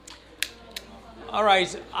All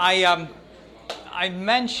right, I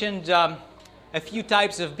mentioned a few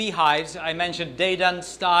types of beehives. I mentioned Dayton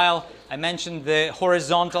style. I mentioned the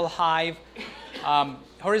horizontal hive.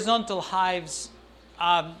 Horizontal hives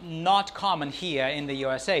are not common here in the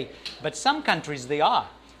USA, but some countries they are.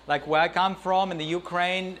 Like where I come from in the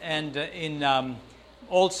Ukraine and in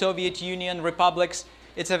old Soviet Union republics,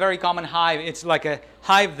 it's a very common hive. It's like a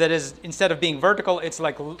hive that is, instead of being vertical, it's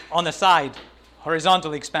like on the side,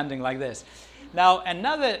 horizontally expanding like this. Now,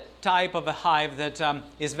 another type of a hive that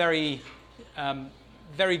is very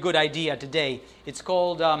good idea today, it's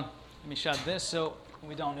called, let me shut this so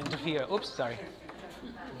we don't interfere. Oops, sorry,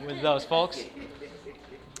 with those folks.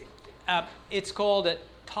 It's called a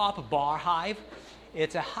top bar hive.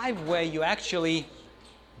 It's a hive where you actually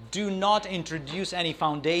do not introduce any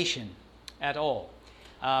foundation at all.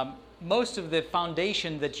 Most of the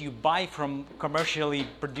foundation that you buy from commercially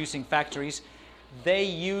producing factories, they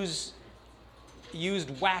used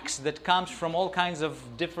wax that comes from all kinds of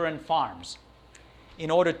different farms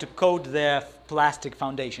in order to coat their plastic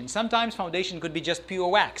foundation. Sometimes foundation could be just pure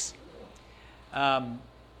wax. And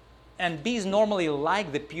bees normally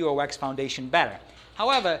like the pure wax foundation better.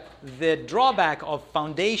 However, the drawback of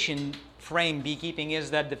foundation frame beekeeping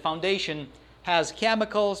is that the foundation has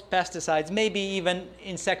chemicals, pesticides, maybe even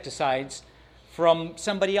insecticides from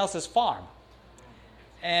somebody else's farm.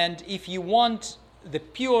 And if you want the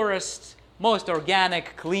purest, most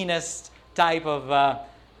organic, cleanest type of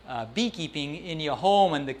beekeeping in your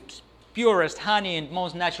home and the purest honey in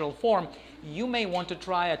most natural form, you may want to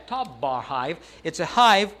try a top bar hive. It's a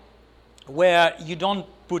hive where you don't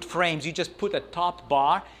put frames, you just put a top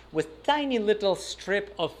bar with tiny little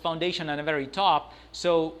strip of foundation on the very top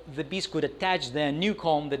so the bees could attach their new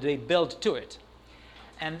comb that they built to it.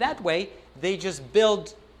 And that way, they just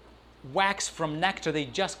build wax from nectar they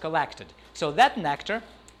just collected. So that nectar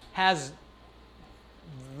has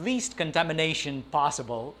least contamination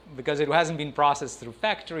possible because it hasn't been processed through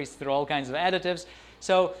factories, through all kinds of additives.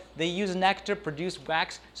 So they use nectar, produce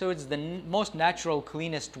wax, so it's the most natural,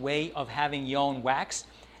 cleanest way of having your own wax.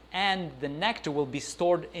 And the nectar will be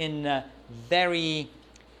stored in a very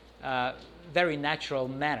natural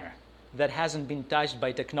manner that hasn't been touched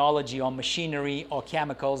by technology or machinery or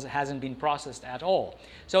chemicals, hasn't been processed at all.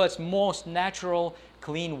 So it's most natural,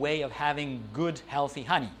 clean way of having good, healthy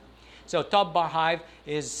honey. So top bar hive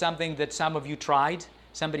is something that some of you tried.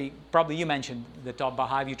 Somebody, probably you mentioned the top bar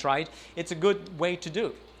hive you tried. It's a good way to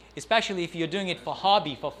do, especially if you're doing it for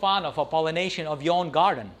hobby, for fun, or for pollination of your own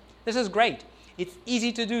garden. This is great. It's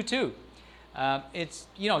easy to do too.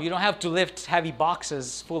 You don't have to lift heavy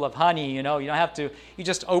boxes full of honey, you don't have to, you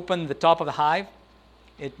just open the top of the hive.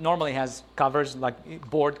 It normally has covers, like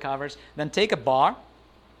board covers. Then take a bar,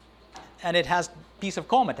 and it has a piece of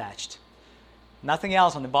comb attached. Nothing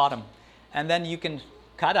else on the bottom. And then you can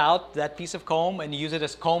cut out that piece of comb and use it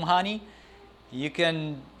as comb honey. You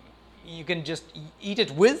can just eat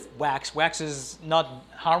it with wax. Wax is not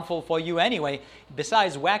harmful for you anyway.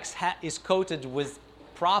 Besides, wax is coated with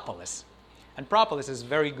propolis. And propolis is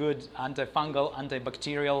very good antifungal,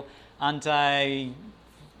 antibacterial, antiviral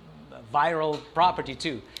property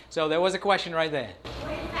too. So there was a question right there.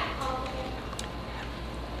 What is that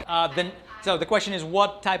called? So the question is,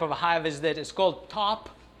 what type of a hive is that? It's called top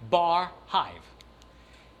bar hive.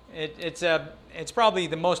 It's probably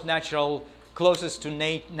the most natural, closest to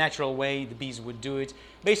natural way the bees would do it.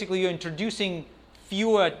 Basically, you're introducing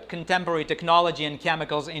fewer contemporary technology and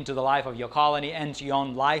chemicals into the life of your colony and to your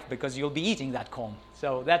own life because you'll be eating that comb.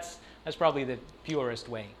 So that's probably the purest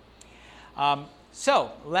way.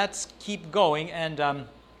 So let's keep going, and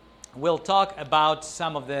we'll talk about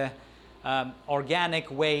some of the organic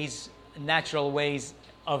ways, natural ways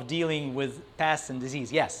of dealing with pests and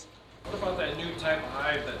disease. Yes? What about that new type of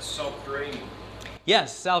hive that's self-draining?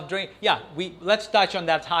 Yes, self-drain. Yeah, let's touch on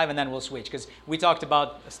that hive and then we'll switch because we talked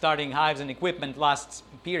about starting hives and equipment last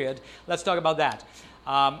period. Let's talk about that.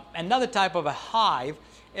 Another type of a hive,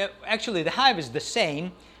 actually the hive is the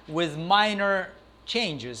same with minor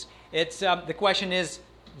changes. The question is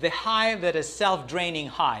the hive that is self-draining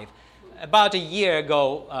hive. About a year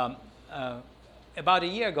ago,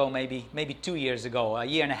 maybe 2 years ago, a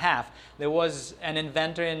year and a half, there was an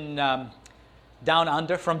inventor in down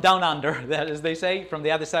under, that as they say, from the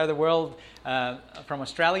other side of the world, from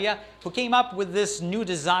Australia, who came up with this new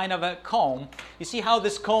design of a comb. You see how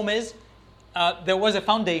this comb is? There was a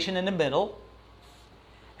foundation in the middle,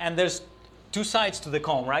 and there's two sides to the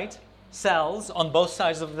comb, right? Cells on both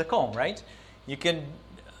sides of the comb, right? You can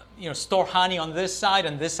store honey on this side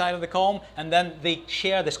and this side of the comb, and then they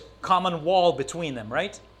share this common wall between them,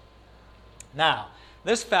 right? Now,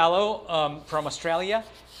 this fellow from Australia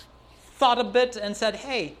thought a bit and said,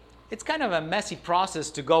 hey, it's kind of a messy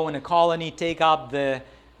process to go in a colony, take out the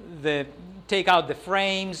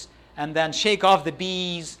frames, and then shake off the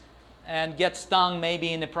bees, and get stung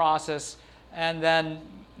maybe in the process, and then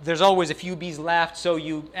there's always a few bees left, so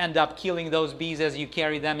you end up killing those bees as you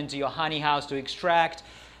carry them into your honey house to extract.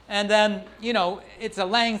 And then, it's a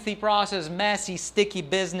lengthy process, messy, sticky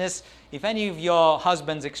business. If any of your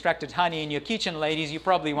husbands extracted honey in your kitchen, ladies, you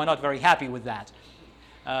probably were not very happy with that.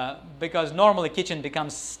 Because normally kitchen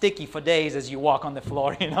becomes sticky for days as you walk on the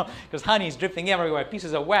floor, because honey is dripping everywhere.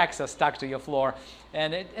 Pieces of wax are stuck to your floor,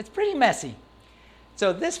 and it's pretty messy.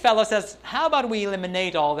 So this fellow says, how about we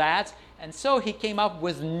eliminate all that? And so he came up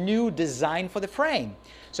with new design for the frame.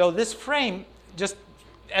 So this frame, just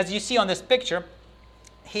as you see on this picture,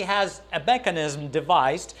 he has a mechanism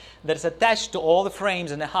devised that is attached to all the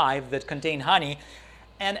frames in the hive that contain honey,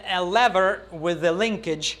 and a lever with the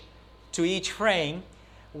linkage to each frame,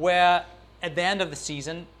 where at the end of the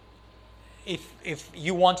season, if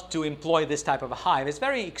you want to employ this type of a hive, it's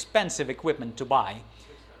very expensive equipment to buy.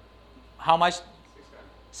 How much?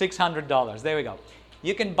 $600. There we go.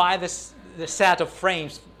 You can buy the set of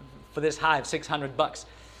frames for this hive, $600.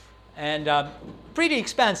 And pretty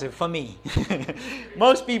expensive for me.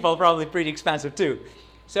 Most people probably pretty expensive too.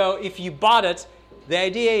 So if you bought it, the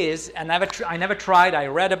idea is, and I never tried, I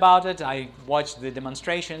read about it, I watched the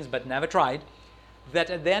demonstrations, but never tried, that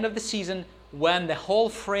at the end of the season, when the whole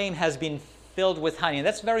frame has been filled with honey, and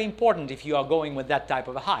that's very important if you are going with that type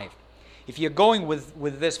of a hive. If you're going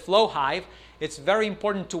with this flow hive, it's very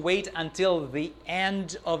important to wait until the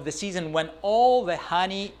end of the season when all the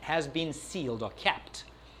honey has been sealed or kept.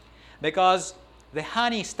 Because the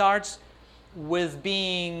honey starts with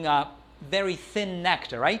being very thin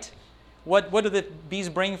nectar, right? What do the bees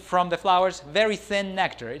bring from the flowers? Very thin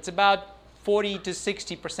nectar. It's about 40 to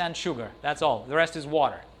 60% sugar. That's all. The rest is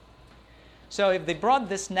water. So if they brought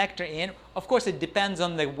this nectar in, of course it depends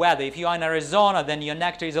on the weather. If you are in Arizona, then your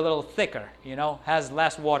nectar is a little thicker, has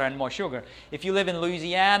less water and more sugar. If you live in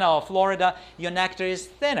Louisiana or Florida, your nectar is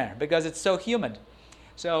thinner because it's so humid.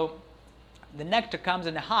 So the nectar comes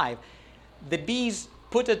in a hive. The bees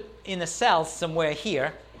put it in a cell somewhere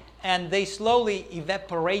here, and they slowly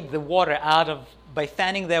evaporate the water by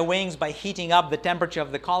fanning their wings, by heating up the temperature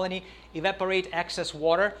of the colony, evaporate excess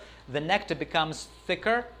water. The nectar becomes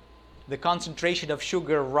thicker. The concentration of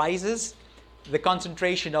sugar rises. The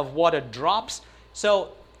concentration of water drops. So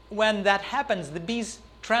when that happens, the bees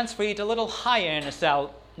transfer it a little higher in a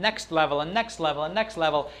cell, next level and next level and next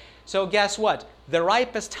level. So guess what? The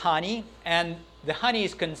ripest honey, and the honey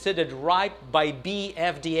is considered ripe by bee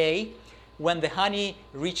FDA when the honey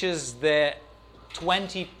reaches the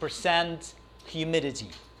 20% humidity.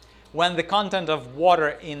 When the content of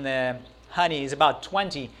water in the honey is about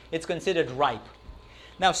 20, it's considered ripe.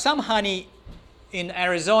 Now, some honey in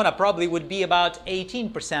Arizona probably would be about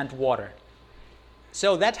 18% water.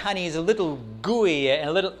 So that honey is a little gooey,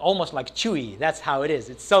 a little almost like chewy. That's how it is.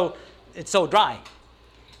 It's so dry.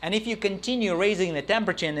 And if you continue raising the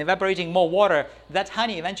temperature and evaporating more water, that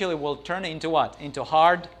honey eventually will turn into what? Into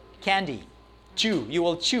hard candy. Chew. You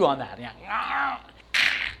will chew on that. Yeah.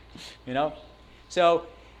 So,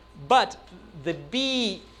 but the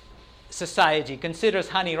bee society considers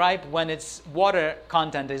honey ripe when its water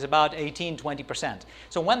content is about 18-20%.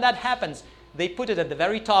 So when that happens, they put it at the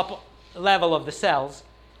very top level of the cells,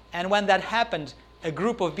 and when that happened, a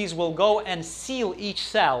group of bees will go and seal each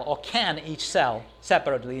cell or can each cell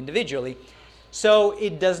separately, individually, so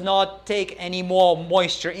it does not take any more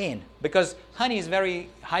moisture in, because honey is very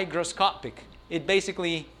hygroscopic. It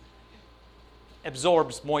basically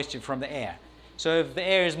absorbs moisture from the air. So if the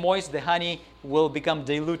air is moist, the honey will become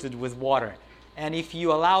diluted with water. And if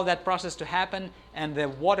you allow that process to happen and the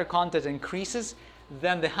water content increases,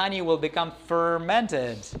 then the honey will become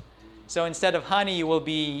fermented. So instead of honey, you will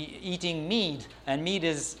be eating mead. And mead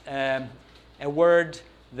is a word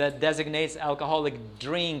that designates alcoholic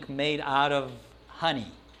drink made out of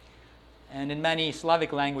honey. And in many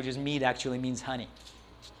Slavic languages, mead actually means honey.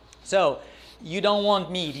 So you don't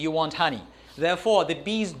want mead, you want honey. Therefore, the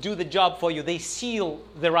bees do the job for you. They seal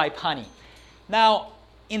the ripe honey. Now,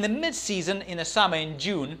 in the mid-season, in the summer, in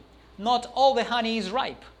June, not all the honey is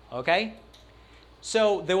ripe, okay?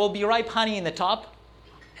 So there will be ripe honey in the top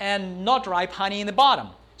and not ripe honey in the bottom.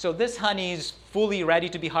 So this honey is fully ready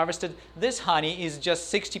to be harvested. This honey is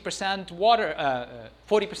just 60% water,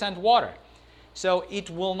 40% water. So it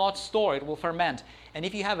will not store, it will ferment. And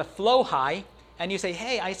if you have a flow high and you say,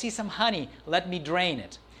 hey, I see some honey, let me drain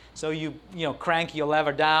it. So you crank your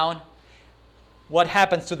lever down. What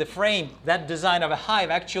happens to the frame? That design of a hive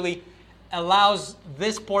actually allows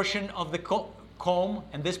this portion of the comb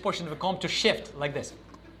and this portion of the comb to shift like this.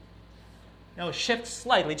 Shift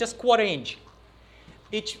slightly, just quarter inch,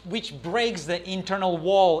 which breaks the internal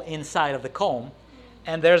wall inside of the comb.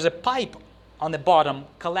 And there's a pipe on the bottom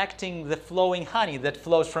collecting the flowing honey that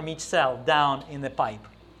flows from each cell down in the pipe.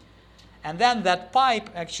 And then that pipe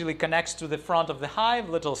actually connects to the front of the hive,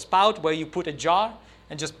 little spout where you put a jar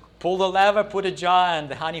and just pull the lever, put a jar, and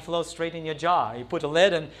the honey flows straight in your jar. You put a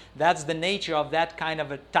lid, and that's the nature of that kind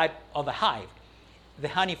of a type of a hive. The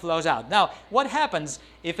honey flows out. Now, what happens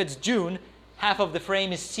if it's June? Half of the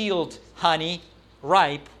frame is sealed honey,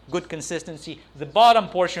 ripe, good consistency. The bottom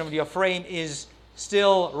portion of your frame is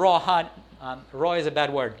still raw honey. Raw is a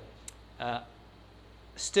bad word.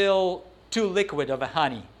 Still too liquid of a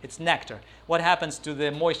honey. It's nectar. What happens to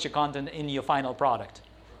the moisture content in your final product?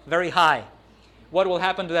 Very high. What will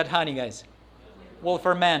happen to that honey, guys? Will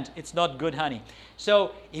ferment. It's not good honey.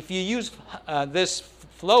 So if you use this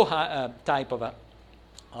flow type of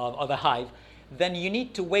a hive, then you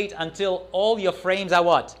need to wait until all your frames are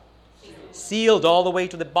what? Sealed all the way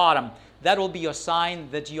to the bottom. That will be your sign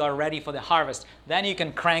that you are ready for the harvest. Then you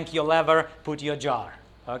can crank your lever, put your jar.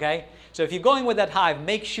 Okay? So if you're going with that hive,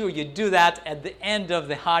 make sure you do that at the end of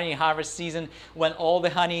the honey harvest season when all the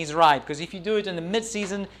honey is ripe. Because if you do it in the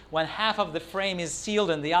mid-season, when half of the frame is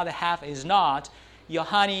sealed and the other half is not, your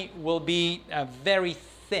honey will be very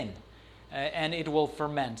thin and it will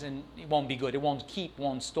ferment and it won't be good. It won't keep,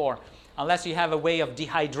 won't store, unless you have a way of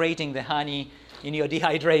dehydrating the honey in your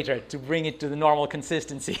dehydrator to bring it to the normal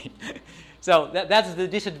consistency. So that's the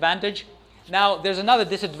disadvantage. Now, there's another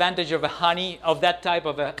disadvantage of a honey, of that type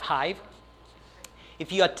of a hive.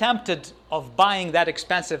 If you are tempted of buying that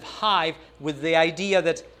expensive hive with the idea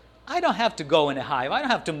that I don't have to go in a hive, I don't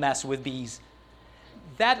have to mess with bees,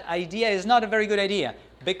 that idea is not a very good idea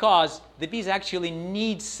because the bees actually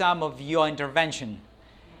need some of your intervention.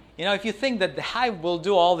 If you think that the hive will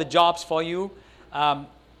do all the jobs for you,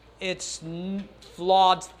 it's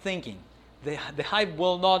flawed thinking. The hive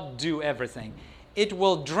will not do everything. It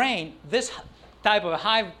will drain. This type of a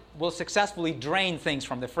hive will successfully drain things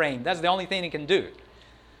from the frame. That's the only thing it can do.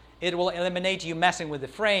 It will eliminate you messing with the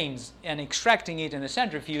frames and extracting it in a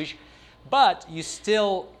centrifuge, but you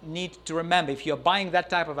still need to remember, if you're buying that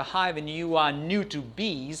type of a hive and you are new to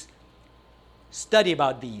bees, study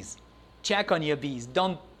about bees. Check on your bees.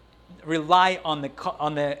 Don't rely on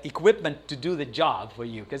the equipment to do the job for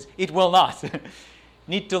you, because it will not.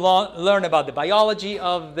 Need to learn about the biology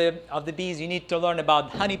of the bees. You need to learn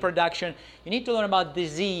about honey production. You need to learn about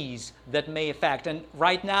disease that may affect. And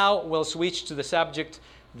right now, we'll switch to the subject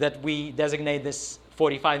that we designate this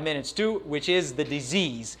 45 minutes to, which is the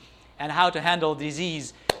disease and how to handle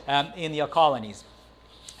disease in your colonies.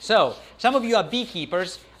 So, some of you are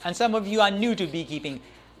beekeepers, and some of you are new to beekeeping.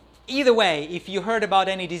 Either way, if you heard about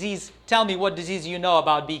any disease, tell me what disease you know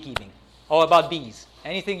about beekeeping or about bees.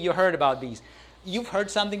 Anything you heard about bees. You've heard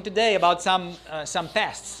something today about some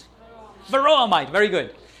pests. Varroa mite, very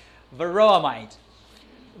good. Varroa mite.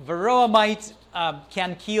 Varroa mite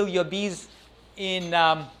can kill your bees in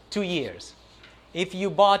 2 years. If you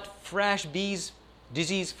bought fresh bees,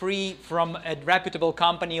 disease-free, from a reputable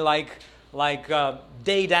company like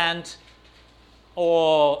Daydant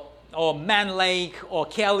or Manlake or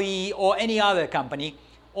Kelly or any other company,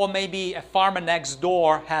 or maybe a farmer next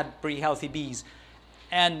door had pretty healthy bees,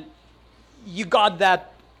 and you got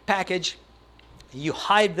that package, you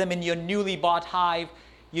hide them in your newly bought hive,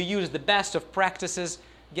 you use the best of practices.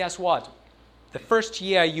 Guess what? The first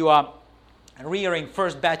year you are rearing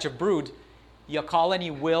first batch of brood, your colony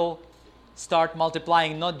will start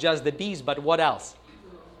multiplying not just the bees, but what else?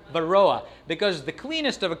 Varroa. Because the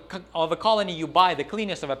cleanest of a colony you buy, the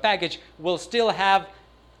cleanest of a package, will still have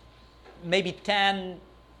maybe 10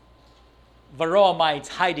 Varroa mites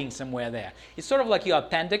hiding somewhere there. It's sort of like your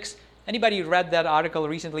appendix. Anybody read that article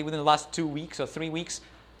recently, within the last 2 weeks or 3 weeks,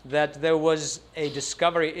 that there was a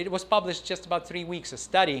discovery? It was published just about 3 weeks, a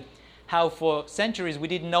study, how for centuries we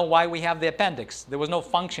didn't know why we have the appendix. There was no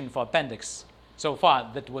function for appendix so far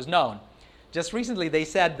that was known. Just recently they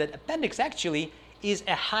said that appendix actually is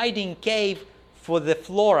a hiding cave for the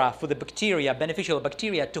flora, for the bacteria, beneficial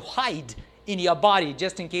bacteria, to hide in your body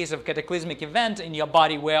just in case of cataclysmic event in your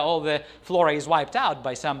body where all the flora is wiped out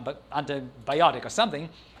by some antibiotic or something.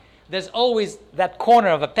 There's always that corner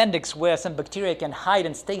of appendix where some bacteria can hide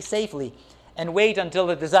and stay safely and wait until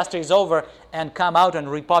the disaster is over and come out and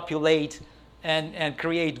repopulate and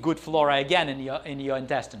create good flora again in your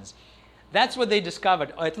intestines. That's what they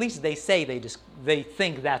discovered, or at least they say they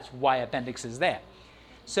think that's why appendix is there.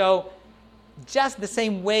 So just the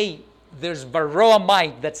same way there's Varroa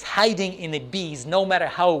mite that's hiding in the bees no matter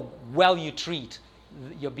how well you treat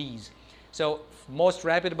your bees. So most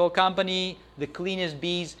reputable company, the cleanest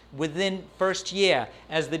bees within first year.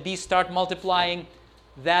 As the bees start multiplying,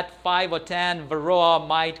 that 5 or 10 varroa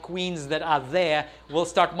mite queens that are there will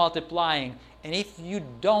start multiplying. And if you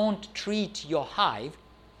don't treat your hive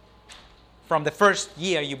from the first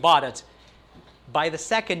year you bought it, by the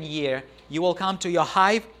second year, you will come to your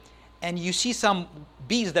hive and you see some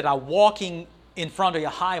bees that are walking in front of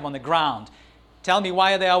your hive on the ground. Tell me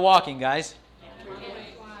why they are walking, guys.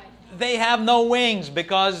 They have no wings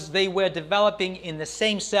because they were developing in the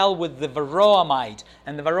same cell with the varroa mite.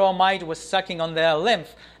 And the varroa mite was sucking on their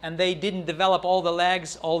lymph, and they didn't develop all the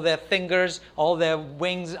legs, all their fingers, all their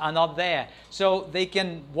wings are not there. So they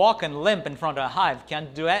can walk and limp in front of a hive,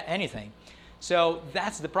 can't do anything. So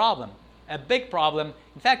that's the problem. A big problem.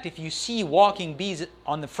 In fact, if you see walking bees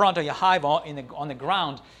on the front of your hive or on the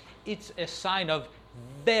ground, it's a sign of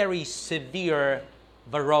very severe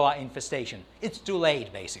varroa infestation. It's too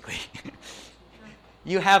late, basically.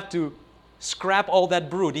 You have to scrap all that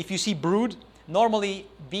brood. If you see brood, normally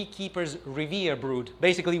beekeepers revere brood.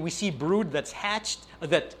 Basically, we see brood that's hatched,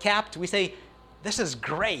 that's capped. We say, this is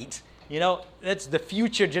great. That's the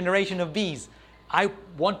future generation of bees. I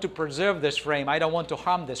want to preserve this frame. I don't want to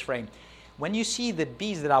harm this frame. When you see the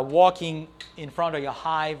bees that are walking in front of your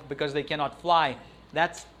hive because they cannot fly,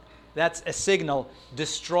 that's a signal.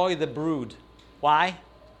 Destroy the brood. Why?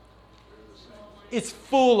 It's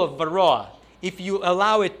full of varroa. If you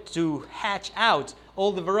allow it to hatch out,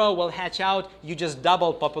 all the varroa will hatch out. You just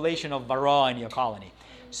double population of varroa in your colony.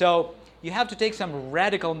 So you have to take some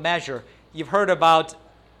radical measure. You've heard about,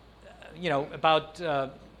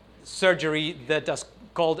 surgery that is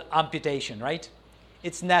called amputation, right?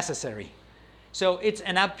 It's necessary. So it's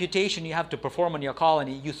an amputation you have to perform on your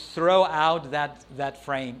colony. You throw out that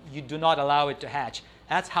frame. You do not allow it to hatch.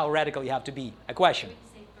 That's how radical you have to be. A question?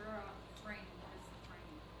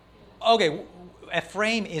 Okay, a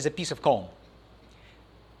frame is a piece of comb.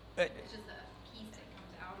 It's just a piece that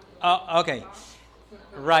comes out of the Okay,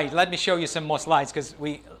 right. Let me show you some more slides because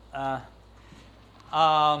we.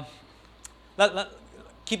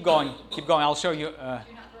 Keep going. I'll show you. You're not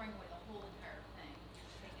throwing away the whole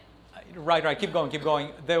entire thing. Right. Keep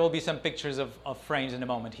going. There will be some pictures of frames in a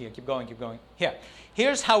moment here. Keep going.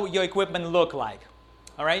 Here's how your equipment look like.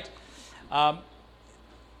 All right.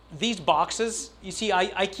 These boxes, you see,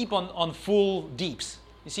 I keep on full deeps.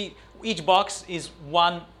 You see, each box is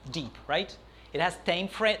one deep, right? It has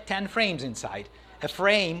 10 frames inside. A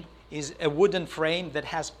frame is a wooden frame that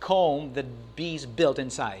has comb that bees built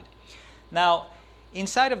inside. Now,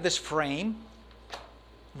 inside of this frame,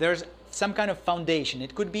 there's some kind of foundation.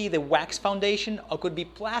 It could be the wax foundation or could be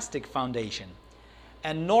plastic foundation.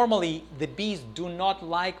 And normally, the bees do not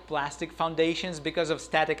like plastic foundations because of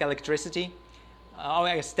static electricity.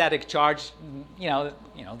 A static charge,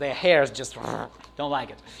 their hairs just don't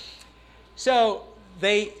like it. So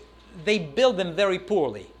they build them very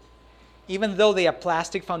poorly. Even though they are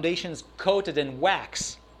plastic foundations coated in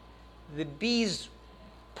wax, the bees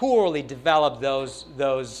poorly develop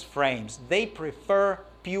those frames. They prefer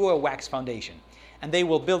pure wax foundation. And they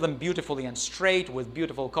will build them beautifully and straight with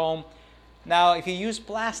beautiful comb. Now, if you use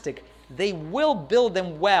plastic, they will build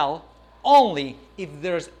them well only if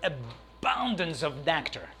there's abundance of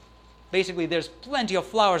nectar. Basically, there's plenty of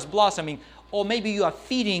flowers blossoming, or maybe you are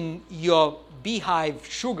feeding your beehive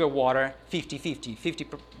sugar water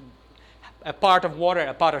 50-50. A part of water,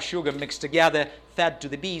 a part of sugar mixed together, fed to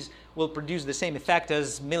the bees, will produce the same effect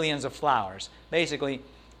as millions of flowers. Basically,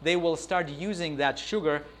 they will start using that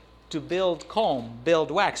sugar to build comb, build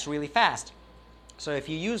wax really fast. So if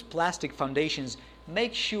you use plastic foundations,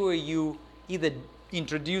 make sure you either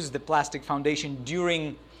introduce the plastic foundation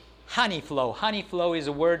during honey flow. Honey flow is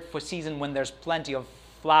a word for season when there's plenty of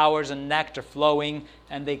flowers and nectar flowing,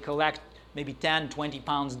 and they collect maybe 10, 20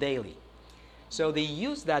 pounds daily. So they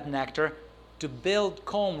use that nectar to build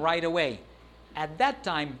comb right away. At that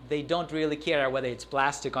time, they don't really care whether it's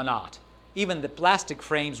plastic or not. Even the plastic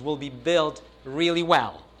frames will be built really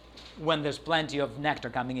well when there's plenty of nectar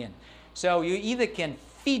coming in. So you either can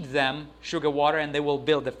feed them sugar water and they will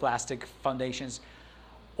build the plastic foundations,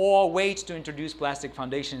 or wait to introduce plastic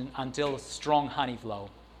foundation until strong honey flow.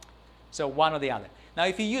 So one or the other. Now,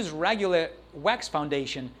 if you use regular wax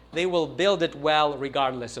foundation, they will build it well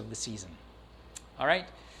regardless of the season. All right?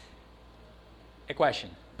 A question?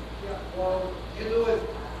 Yeah, well, you do it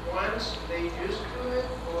once, they used to it,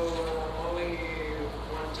 or only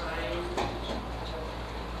one time?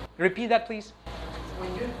 Repeat that, please.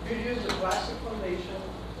 When you use the plastic foundation,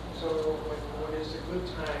 so when is a good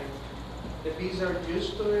time? The bees are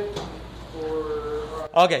used to it, or?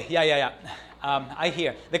 Okay, yeah. I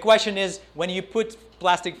hear. The question is, when you put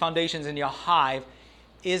plastic foundations in your hive,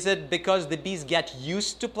 is it because the bees get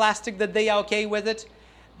used to plastic that they are okay with it?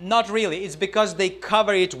 Not really. It's because they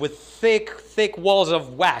cover it with thick walls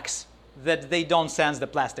of wax that they don't sense the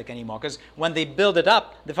plastic anymore. Because when they build it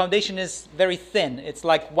up, the foundation is very thin. It's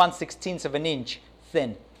like 1/16 of an inch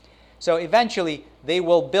thin. So eventually, they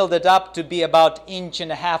will build it up to be about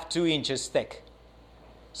 1.5 to 2 inches thick.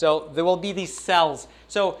 So there will be these cells.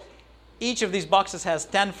 So each of these boxes has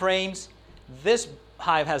 10 frames. This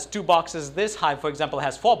hive has 2 boxes. This hive, for example,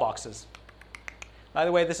 has 4 boxes. By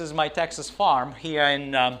the way, this is my Texas farm here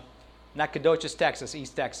in Nacogdoches, Texas,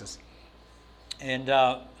 East Texas. And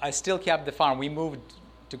I still kept the farm. We moved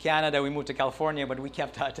to Canada, we moved to California, but we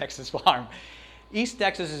kept our Texas farm. East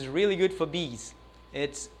Texas is really good for bees.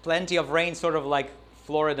 It's plenty of rain, sort of like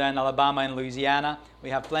Florida and Alabama and Louisiana. We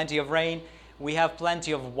have plenty of rain. We have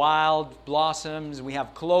plenty of wild blossoms. We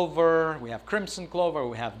have clover. We have crimson clover.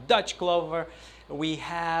 We have Dutch clover. We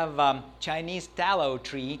have Chinese tallow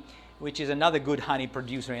tree, which is another good honey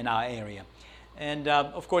producer in our area. And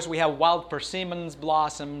of course, we have wild persimmons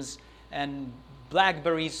blossoms and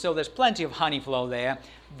blackberries, so there's plenty of honey flow there.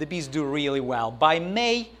 The bees do really well. By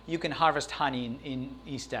May, you can harvest honey in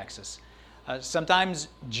East Texas. Sometimes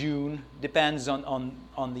June, depends on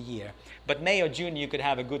the year. But May or June, you could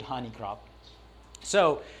have a good honey crop.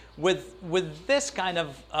 So with this kind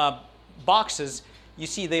of boxes, you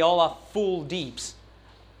see they all are full deeps.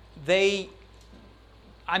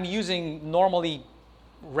 I'm using normally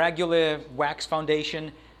regular wax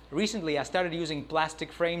foundation. Recently, I started using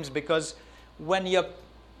plastic frames because when your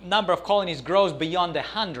number of colonies grows beyond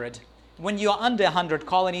 100, when you're under 100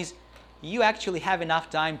 colonies, you actually have enough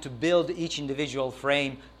time to build each individual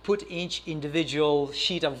frame, put each individual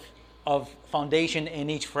sheet of foundation in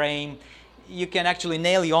each frame. You can actually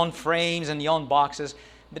nail your own frames and your own boxes.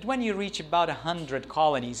 But when you reach about 100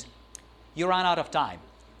 colonies, you run out of time.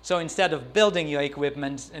 So instead of building your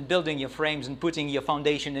equipment and building your frames and putting your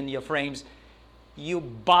foundation in your frames, you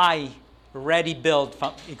buy ready-built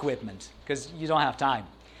equipment because you don't have time.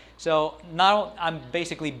 So now I'm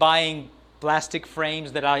basically buying plastic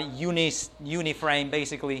frames that are uni-frame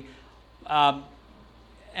basically,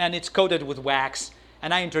 and it's coated with wax.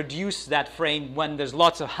 And I introduce that frame when there's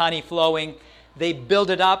lots of honey flowing. They build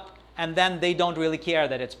it up, and then they don't really care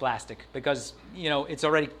that it's plastic because it's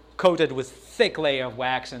already coated with thick layer of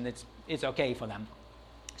wax, and it's okay for them.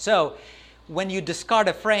 So when you discard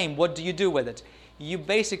a frame, what do you do with it? You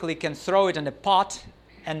basically can throw it in a pot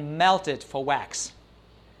and melt it for wax.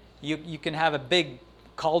 You can have a big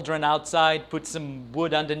cauldron outside, put some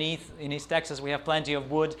wood underneath. In East Texas, we have plenty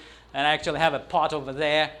of wood, and I actually have a pot over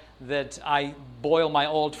there that I boil my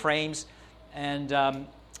old frames, and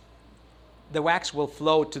the wax will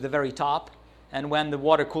float to the very top, and when the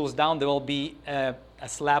water cools down, there will be a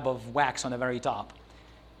slab of wax on the very top.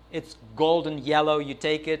 It's golden yellow. You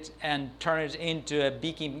take it and turn it into a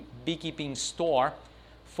beekeeping store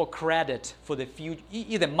for credit for the future,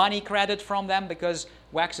 either money credit from them because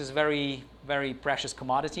wax is very, very precious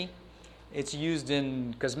commodity. It's used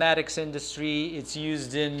in cosmetics industry. It's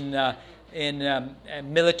used in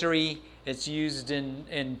military. It's used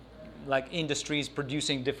in like industries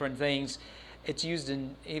producing different things. It's used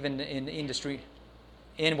even in industry.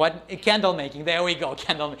 In what? Candle making. There we go.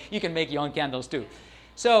 Candle. You can make your own candles too.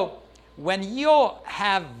 So when you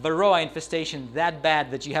have varroa infestation that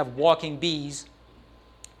bad that you have walking bees,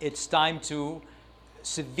 it's time to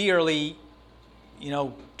severely,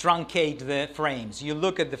 truncate the frames. You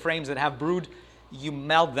look at the frames that have brood, you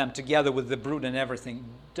melt them together with the brood and everything.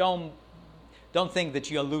 Don't think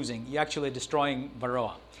that you're losing. You're actually destroying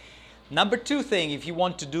varroa. Number 2 thing, if you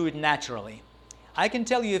want to do it naturally, I can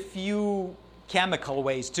tell you a few chemical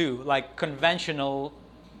ways too, like conventional,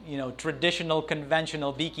 traditional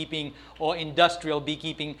conventional beekeeping or industrial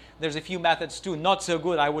beekeeping. There's a few methods too, not so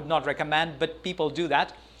good, I would not recommend, but people do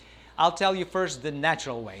that. I'll tell you first the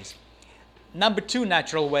natural ways. Number 2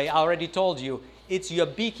 natural way, I already told you, it's your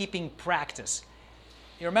beekeeping practice.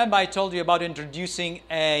 You remember I told you about introducing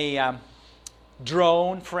a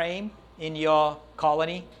drone frame in your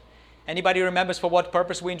colony? Anybody remembers for what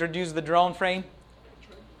purpose we introduced the drone frame?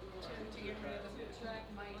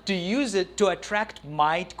 To use it to attract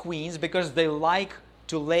mite queens because they like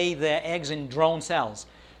to lay their eggs in drone cells.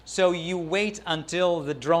 So you wait until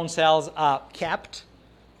the drone cells are capped,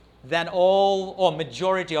 then all or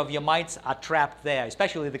majority of your mites are trapped there,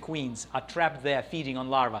 especially the queens are trapped there feeding on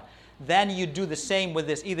larvae. Then you do the same with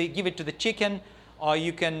this. Either give it to the chicken or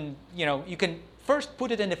you can first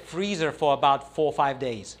put it in the freezer for about 4 or 5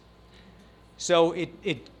 days. So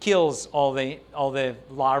it kills all the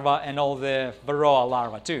larvae and all the varroa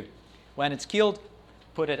larvae too. When it's killed,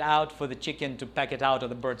 put it out for the chicken to peck it out or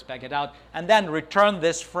the birds peck it out, and then return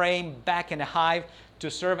this frame back in a hive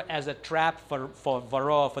to serve as a trap for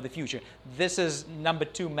varroa for the future. This is number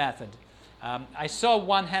 2 method. I saw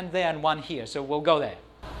one hand there and one here, so we'll go there.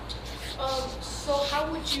 So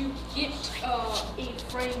how would you get a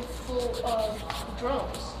frame full of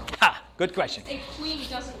drones? Ha! Good question. A queen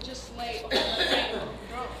doesn't just lay a frame of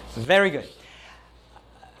drones. Very good.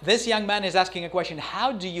 This young man is asking a question.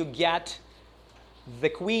 How do you get the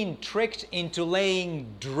queen tricked into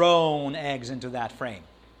laying drone eggs into that frame?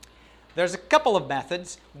 There's a couple of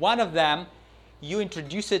methods. One of them, you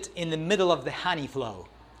introduce it in the middle of the honey flow.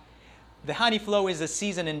 The honey flow is a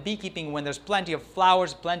season in beekeeping when there's plenty of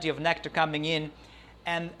flowers, plenty of nectar coming in.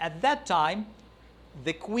 And at that time,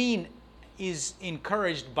 the queen is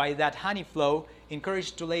encouraged by that honey flow,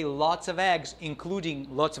 encouraged to lay lots of eggs, including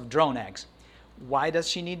lots of drone eggs. Why does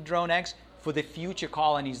she need drone eggs? For the future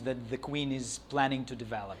colonies that the queen is planning to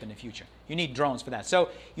develop in the future. You need drones for that. So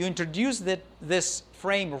you introduce this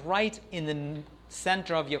frame right in the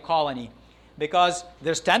center of your colony because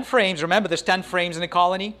there's 10 frames. Remember, there's 10 frames in a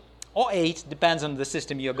colony, or 8, depends on the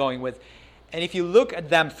system you're going with. And if you look at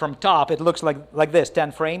them from top, it looks like this,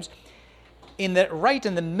 10 frames. Right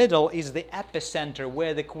in the middle is the epicenter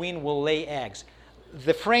where the queen will lay eggs.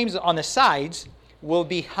 The frames on the sides will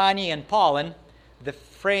be honey and pollen. The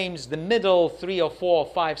frames, the middle 3 or 4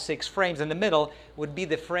 or 5, 6 frames in the middle would be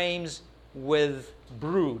the frames with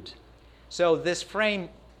brood. So this frame,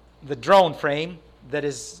 the drone frame that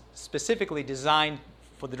is specifically designed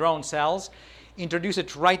for the drone cells, introduce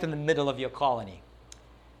it right in the middle of your colony.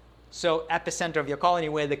 So epicenter of your colony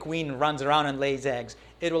where the queen runs around and lays eggs.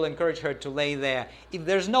 It will encourage her to lay there. If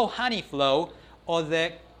there's no honey flow or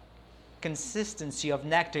the consistency of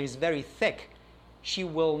nectar is very thick, she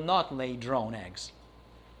will not lay drone eggs.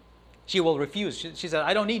 She will refuse. She said,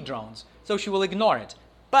 I don't need drones. So she will ignore it.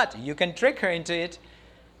 But you can trick her into it.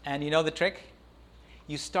 And you know the trick?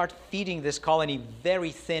 You start feeding this colony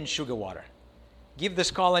very thin sugar water. Give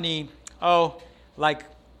this colony, like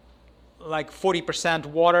 40%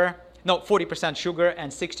 water, no, 40% sugar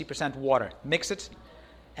and 60% water. Mix it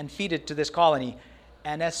and feed it to this colony.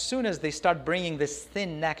 And as soon as they start bringing this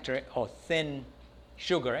thin nectar or thin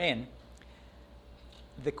sugar in,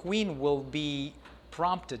 the queen will be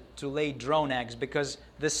prompted to lay drone eggs because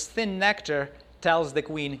this thin nectar tells the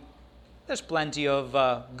queen there's plenty of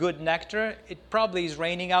good nectar. It probably is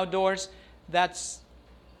raining outdoors. That's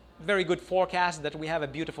very good forecast that we have a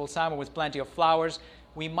beautiful summer with plenty of flowers.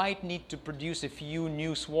 We might need to produce a few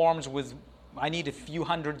new swarms I need a few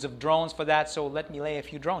hundreds of drones for that, so let me lay a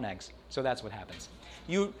few drone eggs. So that's what happens.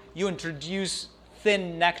 You introduce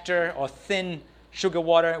thin nectar or thin sugar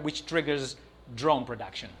water, which triggers drone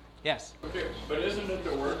production. Yes? Okay, but isn't it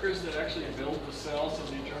the workers that actually build the cells and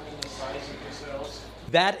determine the size of the cells?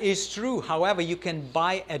 That is true. However, you can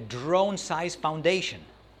buy a drone-size foundation.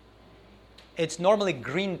 It's normally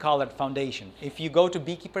green-colored foundation. If you go to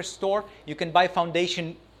beekeeper's store, you can buy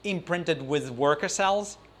foundation imprinted with worker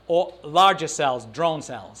cells or larger cells, drone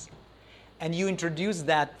cells. And you introduce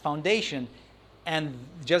that foundation, and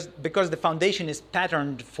just because the foundation is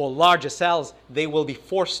patterned for larger cells, they will be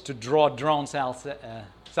forced to draw drone cell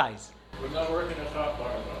size. Would not work in a top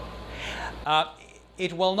bar, though.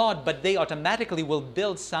 It will not, but they automatically will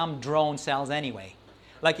build some drone cells anyway.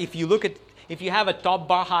 Like if you have a top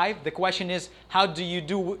bar hive, the question is, how do you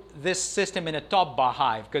do this system in a top bar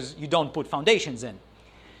hive? Because you don't put foundations in.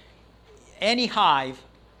 Any hive,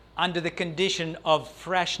 under the condition of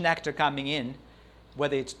fresh nectar coming in,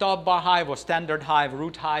 whether it's top bar hive or standard hive,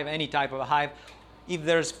 root hive, any type of a hive, if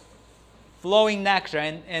there's flowing nectar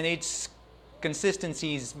and its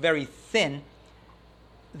consistency is very thin,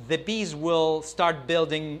 the bees will start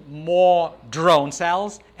building more drone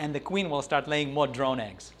cells and the queen will start laying more drone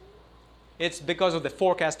eggs. It's because of the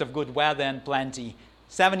forecast of good weather and plenty.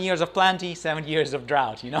 7 years of plenty, 7 years of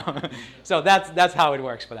drought, you know. So that's how it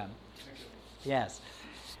works for them. Yes.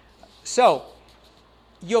 So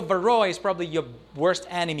your varroa is probably your worst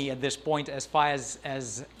enemy at this point as far as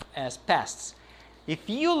pests. If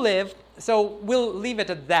you live, so we'll leave it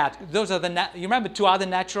at that. Those are you remember 2 other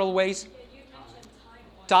natural ways?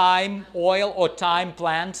 Thyme oil or thyme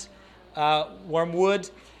plants, wormwood.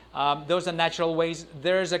 Those are natural ways.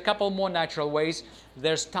 There's a couple more natural ways.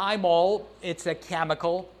 There's thymol. It's a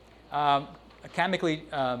chemical,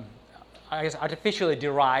 artificially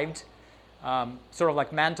derived, sort of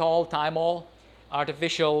like menthol, thymol,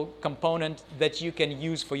 artificial component that you can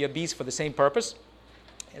use for your bees for the same purpose.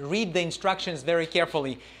 Read the instructions very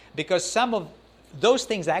carefully because some of those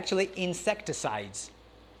things are actually insecticides.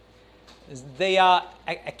 They are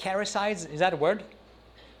acaricides. Is that a word?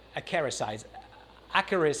 acaricides.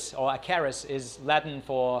 Acaris or acaris is Latin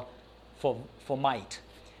for mite.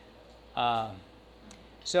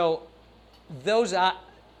 So those are,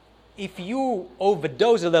 if you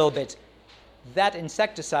overdose a little bit, that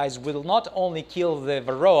insecticide will not only kill the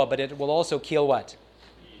varroa, but it will also kill what?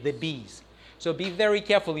 The bees. So be very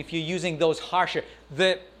careful if you're using those harsher.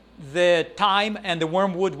 The thyme and the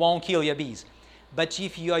wormwood won't kill your bees. But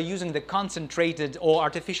if you are using the concentrated or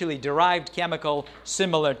artificially derived chemical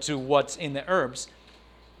similar to what's in the herbs,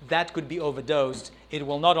 that could be overdosed. It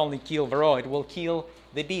will not only kill varroa, it will kill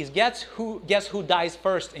the bees. Guess who dies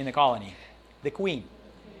first in the colony? The queen.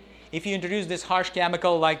 If you introduce this harsh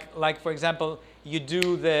chemical, like for example, you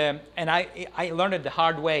do and I learned it the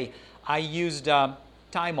hard way. I used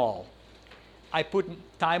thymol. I put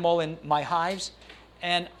thymol in my hives,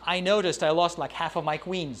 and I noticed I lost like half of my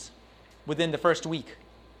queens within the first week.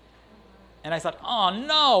 And I thought, oh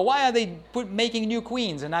no, why are they making new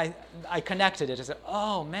queens? And I connected it. I said,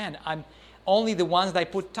 oh man, only the ones that I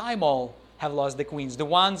put thymol have lost the queens. The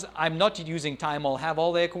ones I'm not using thymol have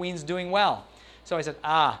all their queens doing well. So I said,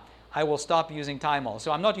 I will stop using thymol.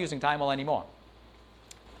 So I'm not using thymol anymore.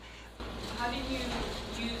 How did you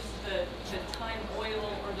use the thyme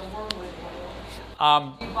oil or the wormwood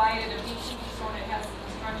oil? You buy it at a beekeeping store and it has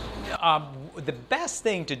instructions? The best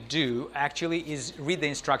thing to do actually is read the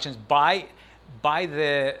instructions. Buy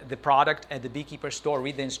the product at the beekeeper store,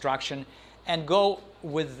 read the instruction, and go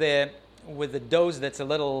with the dose that's a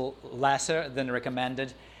little lesser than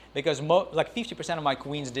recommended, because like 50% of my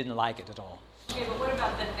queens didn't like it at all. Okay, but what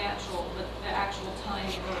about the actual thyme?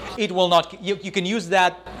 It will not. You can use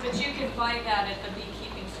that. But you can buy that at the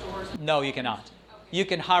beekeeping stores. No, you cannot. Okay. You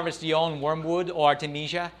can harvest your own wormwood or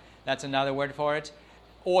artemisia. That's another word for it.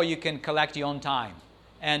 Or you can collect your own thyme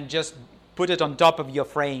and just put it on top of your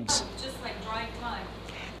frames. Just like dried thyme.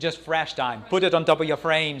 Just fresh thyme. Put it on top of your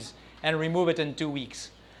frames and remove it in 2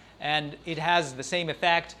 weeks. And it has the same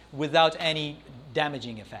effect without any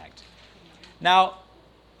damaging effect. Now,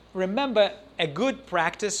 remember, a good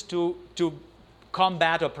practice to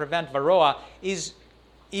combat or prevent varroa is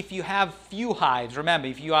if you have few hives. Remember,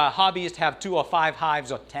 if you are a hobbyist, have 2 or 5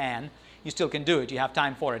 hives or 10, you still can do it. You have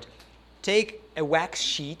time for it. Take a wax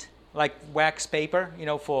sheet, like wax paper,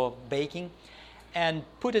 for baking, and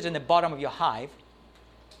put it in the bottom of your hive,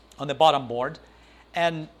 on the bottom board,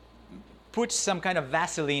 and put some kind of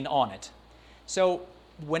Vasiliy on it. So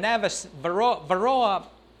whenever varroa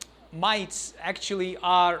mites actually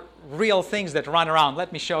are real things that run around.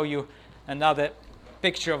 Let me show you another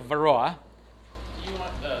picture of varroa. Do you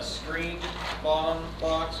want the screen bottom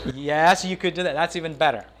box? Or? Yes, you could do that. That's even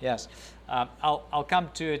better. Yes. I'll come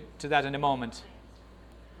to that in a moment.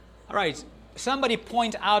 All right. Somebody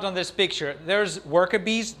point out on this picture, there's worker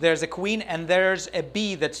bees, there's a queen, and there's a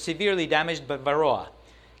bee that's severely damaged by varroa.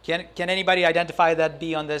 Can anybody identify that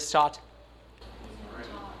bee on this shot?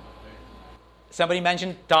 Somebody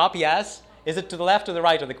mentioned top, yes. Is it to the left or the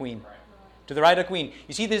right of the queen? Right. To the right of the queen.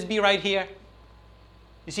 You see this bee right here?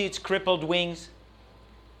 You see its crippled wings?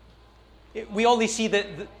 We only see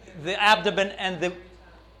the abdomen and the...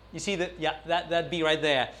 You see that bee right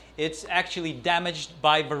there. It's actually damaged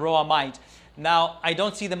by varroa mite. Now, I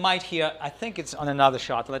don't see the mite here. I think it's on another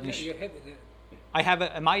shot. Let me... You have it there. I have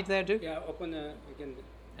a mite there too? Yeah, open again.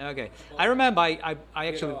 Okay. I remember I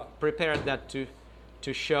actually prepared that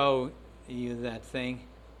to show you that thing.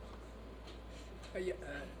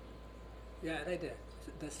 Yeah, right there.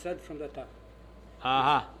 The thread from the top.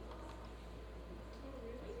 Uh-huh.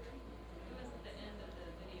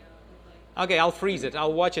 Okay, I'll freeze it.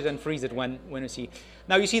 I'll watch it and freeze it when we see.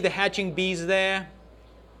 Now you see the hatching bees there.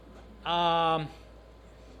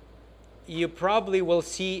 You probably will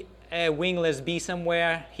see a wingless bee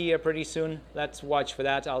somewhere here pretty soon. Let's watch for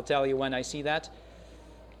that. I'll tell you when I see that.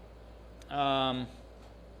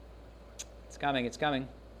 It's coming.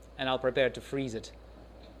 And I'll prepare to freeze it.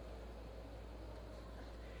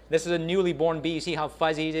 This is a newly born bee. You see how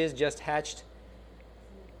fuzzy it is, just hatched?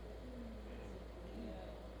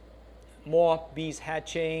 More bees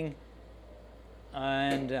hatching.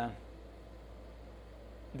 And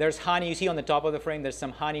there's honey. You see on the top of the frame, there's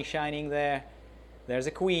some honey shining there. There's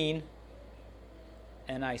a queen.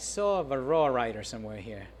 And I saw a varroa rider somewhere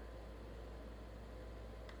here.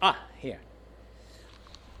 Here.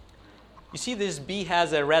 You see this bee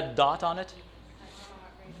has a red dot on it?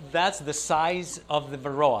 That's the size of the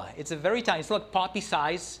varroa. It's a very tiny, it's like poppy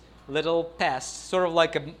size little pest, sort of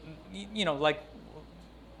like like,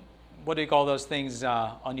 what do you call those things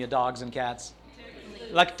on your dogs and cats?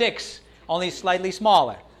 Like ticks, only slightly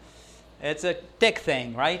smaller. It's a tick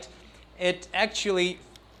thing, right? It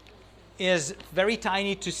is very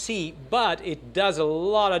tiny to see, but it does a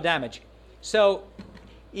lot of damage. So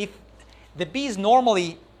if the bees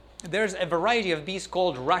normally, there's a variety of bees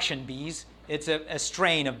called Russian bees. It's a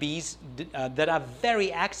strain of bees that are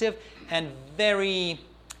very active and very,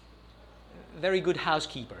 very good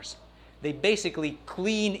housekeepers. They basically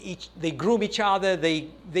they groom each other, they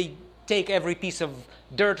take every piece of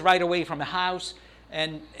dirt right away from the house,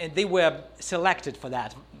 and they were selected for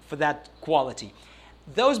that quality.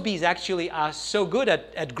 Those bees actually are so good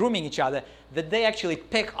at grooming each other that they actually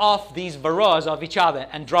pick off these varroas of each other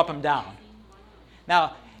and drop them down.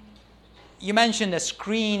 Now, you mentioned a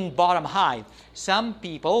screen bottom hive. Some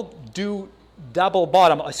people do double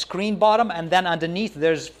bottom, a screen bottom, and then underneath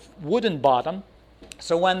there's wooden bottom.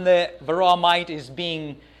 So when the varroa mite is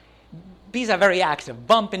bees are very active,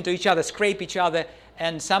 bump into each other, scrape each other,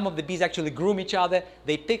 and some of the bees actually groom each other.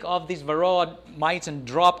 They pick off these varroa mites and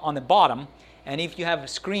drop on the bottom. And if you have a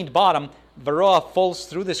screened bottom, varroa falls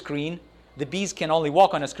through the screen. The bees can only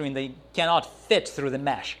walk on a screen. They cannot fit through the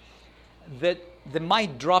mesh. The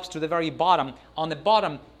mite drops to the very bottom. On the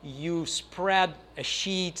bottom, you spread a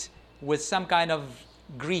sheet with some kind of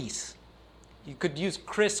grease. You could use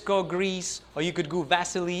Crisco grease, or you could do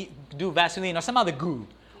Vasiliy or some other goo.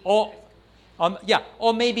 Or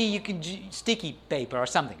maybe you could sticky paper or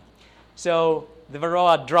something. So the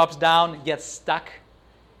varroa drops down, gets stuck,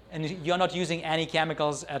 and you're not using any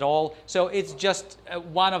chemicals at all. So it's just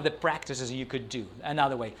one of the practices you could do.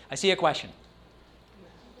 Another way. I see a question.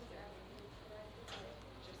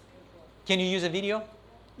 Can you use a video?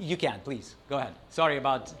 You can, please. Go ahead. Sorry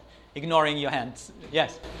about ignoring your hands.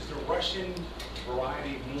 Yes? Is the Russian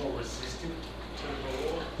variety more resistant to the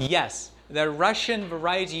varroa? Yes. The Russian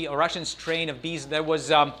variety or Russian strain of bees that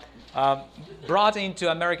was brought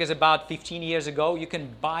into Americas about 15 years ago. You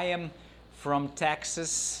can buy them from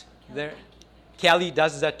Texas. Kelly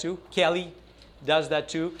does that too.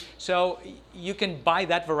 So you can buy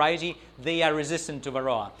that variety. They are resistant to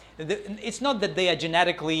varroa. It's not that they are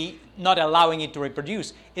genetically not allowing it to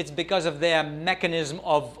reproduce. It's because of their mechanism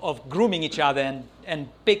of grooming each other and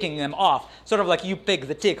picking them off. Sort of like you pick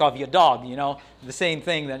the tick off your dog, the same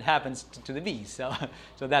thing that happens to the bees.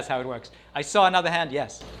 So that's how it works. I saw another hand,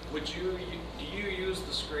 yes. Do you use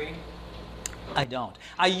the screen? I don't.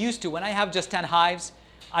 I used to. When I have just 10 hives,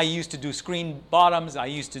 I used to do screen bottoms. I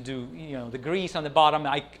used to do, the grease on the bottom.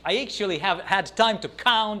 I actually have had time to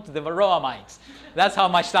count the varroa mites. That's how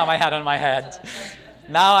much time I had on my head.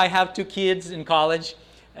 Now I have 2 kids in college,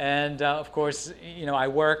 and of course, I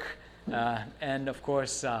work, and of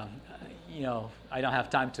course, I don't have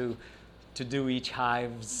time to do each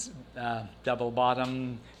hive's double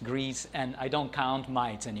bottom grease, and I don't count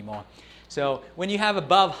mites anymore. So when you have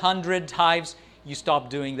above 100 hives, you stop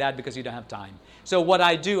doing that because you don't have time. So what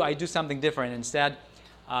I do something different instead.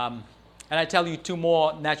 And I tell you 2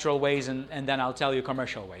 more natural ways, and then I'll tell you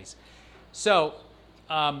commercial ways. So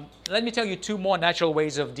let me tell you 2 more natural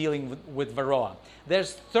ways of dealing with varroa.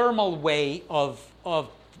 There's thermal way of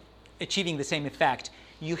achieving the same effect.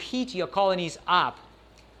 You heat your colonies up.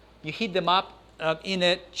 You heat them up in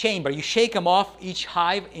a chamber. You shake them off, each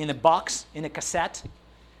hive, in a box, in a cassette,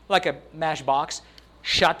 like a mash box.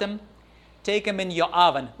 Shut them. Take them in your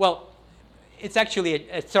oven. Well, it's actually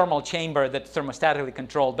a thermal chamber that's thermostatically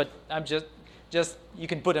controlled, but I'm just you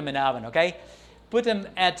can put them in an oven, okay? Put them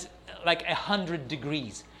at like 100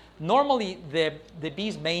 degrees. Normally, the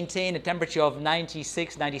bees maintain a temperature of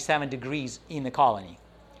 96, 97 degrees in the colony.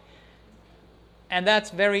 And that's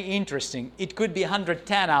very interesting. It could be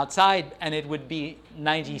 110 outside, and it would be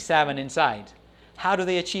 97 inside. How do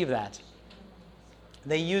they achieve that?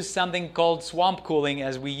 They use something called swamp cooling,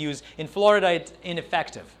 as we use. In Florida, it's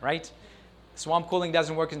ineffective, right? Swamp cooling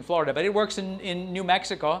doesn't work in Florida, but it works in New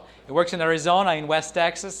Mexico. It works in Arizona, in West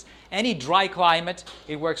Texas. Any dry climate,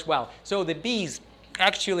 it works well. So the bees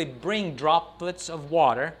actually bring droplets of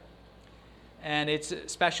water, and it's a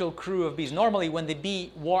special crew of bees. Normally, when the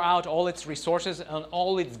bee wore out all its resources and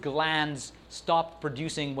all its glands stopped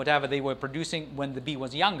producing whatever they were producing when the bee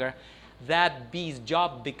was younger, that bee's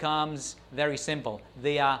job becomes very simple.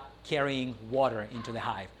 They are carrying water into the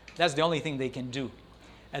hive. That's the only thing they can do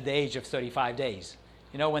at the age of 35 days.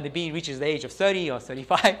 When the bee reaches the age of 30 or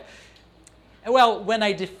 35. Well, when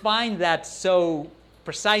I define that so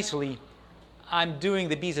precisely, I'm doing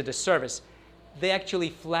the bees a disservice. They're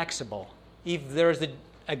actually flexible. If there's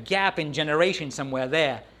a gap in generation somewhere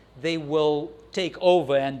there, they will take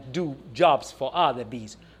over and do jobs for other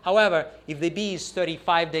bees. However, if the bee is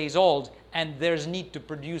 35 days old and there's need to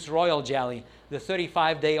produce royal jelly, the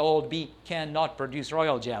 35-day-old bee cannot produce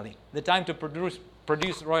royal jelly. The time to produce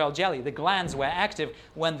royal jelly, the glands were active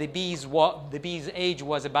when the bee's age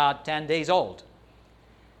was about 10 days old.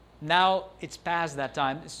 Now it's past that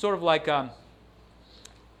time. It's sort of like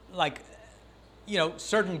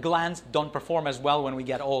certain glands don't perform as well when we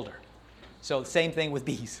get older. So same thing with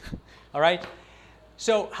bees. All right?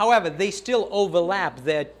 So, however, they still overlap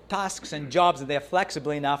their tasks and jobs, and they're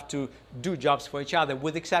flexible enough to do jobs for each other,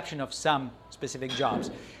 with the exception of some specific jobs.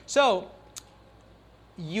 So,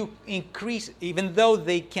 you increase, even though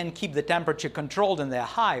they can keep the temperature controlled in their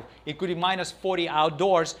hive, it could be minus 40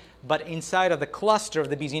 outdoors, but inside of the cluster of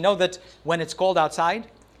the bees. You know that when it's cold outside,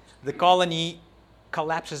 the colony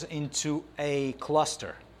collapses into a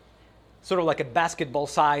cluster, sort of like a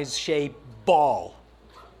basketball-sized shaped ball.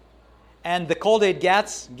 And the colder it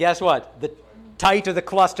gets, guess what? The tighter the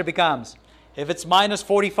cluster becomes. If it's minus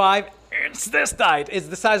 45, it's this tight. It's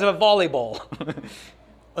the size of a volleyball.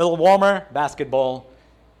 A little warmer, basketball.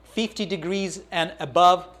 50 degrees and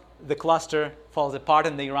above, the cluster falls apart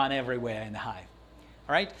and they run everywhere in the hive.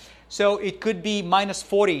 All right? So it could be minus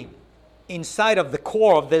 40 inside of the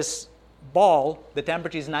core of this ball. The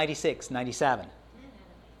temperature is 96, 97.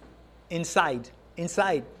 Inside.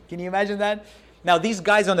 Can you imagine that? Now, these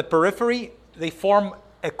guys on the periphery, they form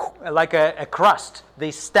like a crust. They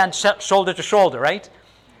stand shoulder to shoulder, right?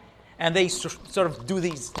 And they sort of do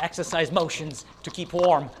these exercise motions to keep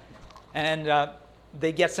warm. And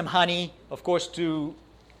they get some honey, of course, to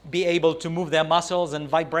be able to move their muscles and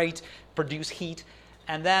vibrate, produce heat.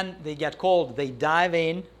 And then they get cold. They dive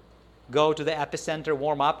in, go to the epicenter,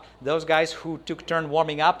 warm up. Those guys who took turn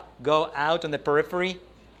warming up go out on the periphery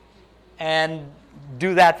and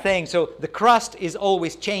do that thing. So the crust is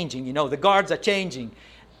always changing. The guards are changing.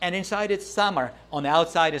 And inside it's summer. On the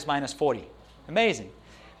outside is minus 40. Amazing.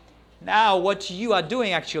 Now what you are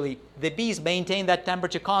doing, actually, the bees maintain that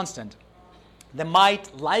temperature constant. The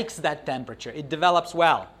mite likes that temperature. It develops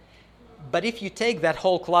well. But if you take that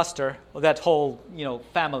whole cluster, or that whole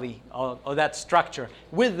family, or that structure,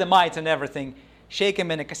 with the mites and everything, shake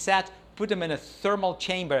them in a cassette, put them in a thermal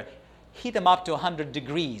chamber, heat them up to 100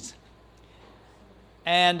 degrees.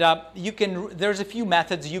 And there's a few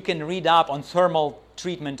methods you can read up on thermal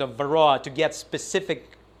treatment of varroa to get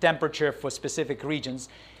specific temperature for specific regions.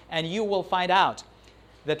 And you will find out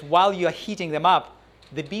that while you're heating them up,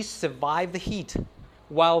 the bees survive the heat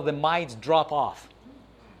while the mites drop off.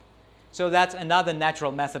 So that's another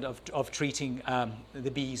natural method of treating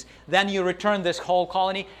the bees. Then you return this whole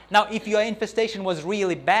colony. Now, if your infestation was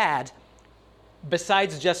really bad,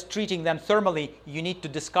 besides just treating them thermally, you need to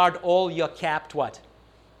discard all your capped what?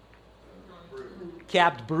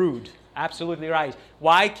 Capped brood. Absolutely right.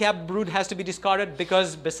 Why capped brood has to be discarded?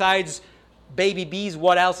 Because besides baby bees,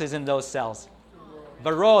 what else is in those cells?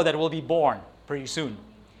 Varroa that will be born pretty soon.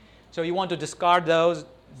 So you want to discard those,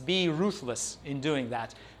 be ruthless in doing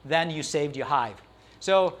that. Then you saved your hive.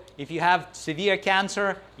 So if you have severe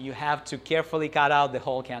cancer, you have to carefully cut out the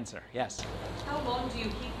whole cancer. Yes? How long do you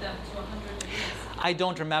heat them to 100 degrees? I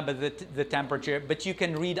don't remember the temperature, but you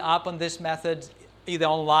can read up on this method either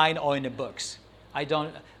online or in the books. I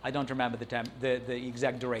don't remember the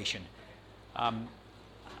exact duration.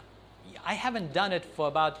 I haven't done it for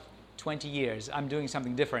about 20 years. I'm doing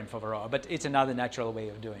something different for varroa, but it's another natural way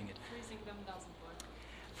of doing it.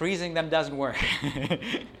 Freezing them doesn't work.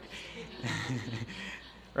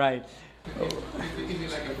 Right. Is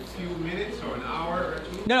it like a few minutes or an hour or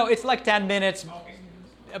two? No, it's like 10 minutes.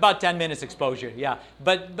 About 10 minutes exposure, yeah.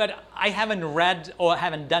 But I haven't read or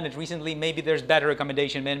haven't done it recently. Maybe there's better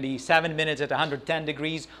recommendation, maybe 7 minutes at 110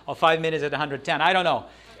 degrees or 5 minutes at 110. I don't know.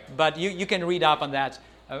 But you can read up on that.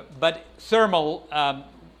 But thermal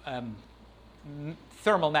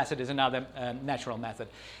method is another natural method.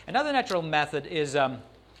 Another natural method is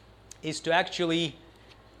to actually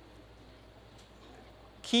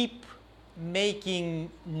keep making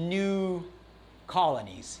new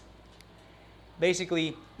colonies.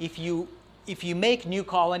 Basically, if you make new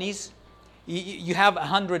colonies, you have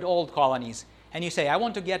 100 old colonies, and you say, I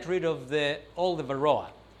want to get rid of all the varroa.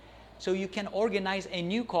 So you can organize a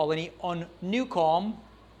new colony on new comb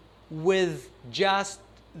with just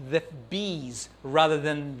the bees rather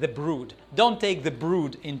than the brood. Don't take the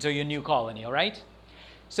brood into your new colony, all right?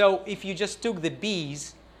 So if you just took the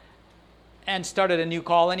bees and started a new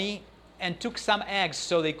colony, and took some eggs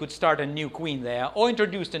so they could start a new queen there, or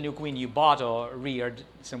introduced a new queen you bought or reared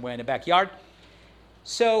somewhere in the backyard.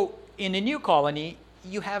 So in a new colony,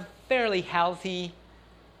 you have fairly healthy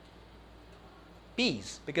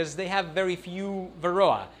bees because they have very few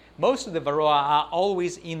varroa. Most of the varroa are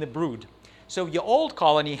always in the brood. So your old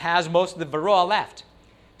colony has most of the varroa left.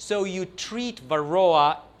 So you treat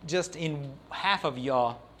varroa just in half of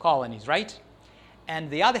your colonies, right? And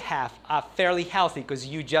the other half are fairly healthy because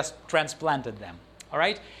you just transplanted them, all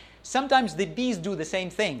right? Sometimes the bees do the same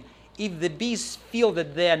thing. If the bees feel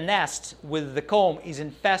that their nest with the comb is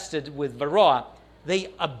infested with varroa, they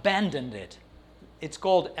abandon it. It's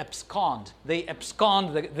called abscond. They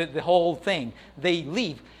abscond the whole thing. They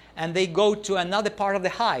leave and they go to another part of the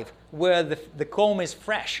hive where the comb is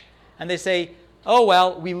fresh. And they say, oh,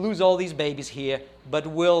 well, we lose all these babies here, but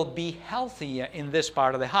we'll be healthier in this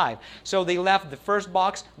part of the hive. So they left the first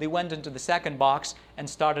box, they went into the second box and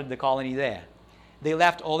started the colony there. They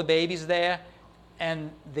left all the babies there,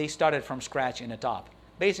 and they started from scratch in the top.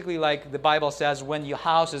 Basically, like the Bible says, when your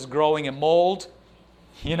house is growing a mold,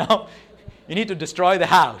 you need to destroy the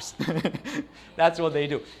house. That's what they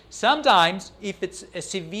do. Sometimes, if it's a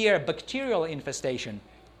severe bacterial infestation,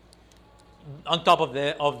 on top of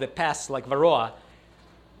the pests like varroa,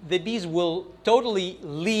 the bees will totally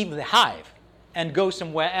leave the hive and go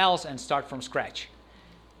somewhere else and start from scratch.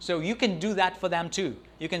 So you can do that for them too.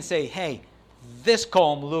 You can say, hey, this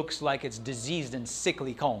comb looks like it's diseased and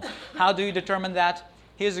sickly comb. How do you determine that?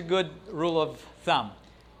 Here's a good rule of thumb.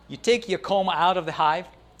 You take your comb out of the hive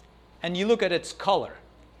and you look at its color.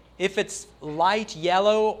 If it's light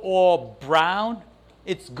yellow or brown,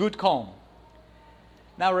 it's good comb.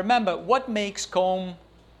 Now remember, what makes comb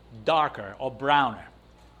darker or browner?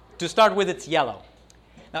 To start with, it's yellow.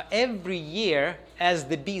 Now every year, as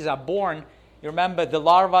the bees are born, you remember the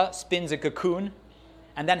larva spins a cocoon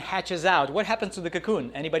and then hatches out. What happens to the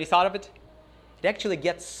cocoon? Anybody thought of it? It actually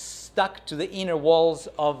gets stuck to the inner walls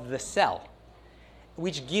of the cell,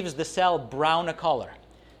 which gives the cell browner color.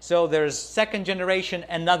 So there's second generation,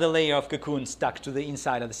 another layer of cocoon stuck to the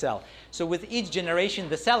inside of the cell. So with each generation,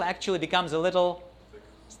 the cell actually becomes a little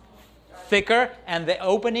thicker and the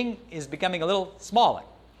opening is becoming a little smaller.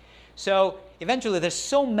 So eventually there's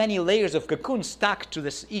so many layers of cocoon stuck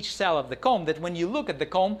to each cell of the comb that when you look at the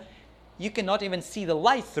comb, you cannot even see the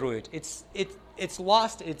light through it. It's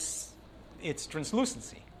lost its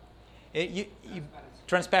translucency.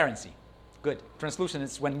 Transparency. Good. Translucent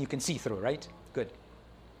is when you can see through, right? Good.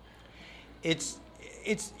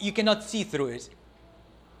 You cannot see through it.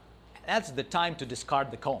 That's the time to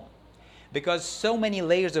discard the comb, because so many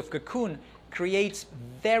layers of cocoon creates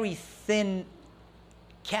very thin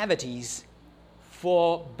cavities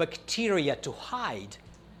for bacteria to hide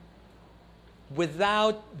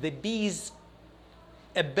without the bee's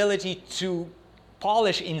ability to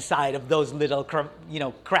polish inside of those little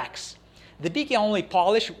cracks. The bee can only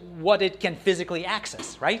polish what it can physically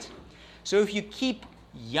access, right? So if you keep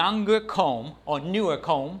younger comb or newer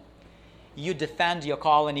comb, you defend your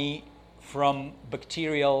colony from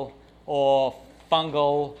bacterial or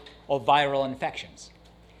fungal or viral infections.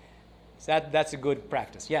 So that's a good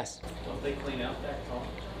practice. Yes? Don't they clean out that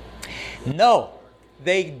comb? No,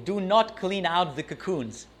 they do not clean out the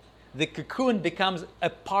cocoons. The cocoon becomes a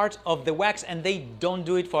part of the wax and they don't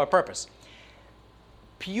do it for a purpose.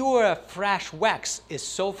 Pure fresh wax is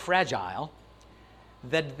so fragile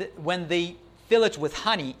that when they fill it with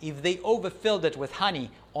honey, if they overfilled it with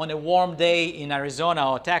honey on a warm day in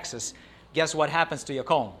Arizona or Texas, guess what happens to your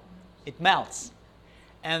comb? It melts.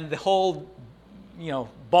 And the whole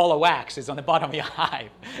ball of wax is on the bottom of your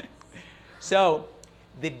hive. So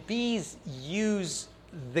the bees use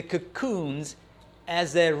the cocoons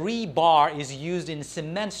as a rebar is used in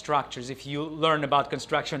cement structures if you learn about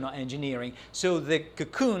construction or engineering. So the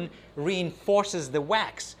cocoon reinforces the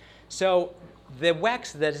wax. So the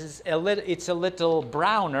wax that is a little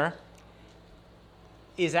browner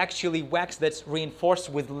is actually wax that's reinforced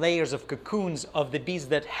with layers of cocoons of the bees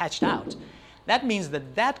that hatched out. That means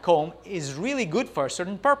that comb is really good for a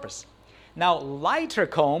certain purpose. Now, lighter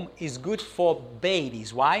comb is good for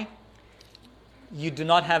babies. Why? You do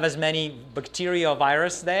not have as many bacteria or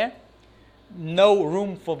virus there. No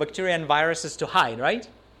room for bacteria and viruses to hide, right?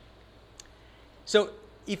 So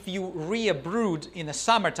if you rear brood in the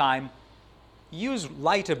summertime, use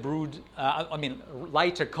lighter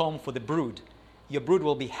lighter comb for the brood. Your brood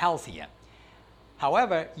will be healthier.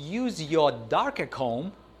 However, use your darker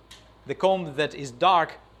comb, the comb that is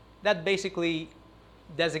dark, that basically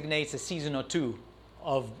designates a season or two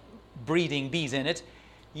of breeding bees in it.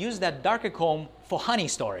 Use that darker comb for honey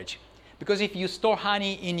storage. Because if you store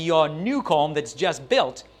honey in your new comb that's just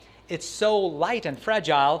built, it's so light and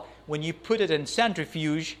fragile, when you put it in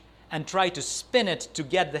centrifuge and try to spin it to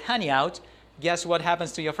get the honey out, guess what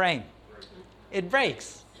happens to your frame? It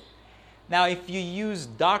breaks. Now, if you use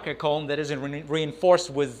darker comb that isn't reinforced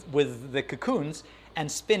with the cocoons,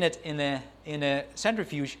 and spin it in a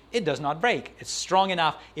centrifuge, it does not break. It's strong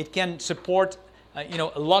enough. It can support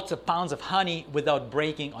lots of pounds of honey without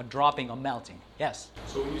breaking or dropping or melting. Yes?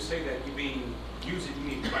 So when you say that you mean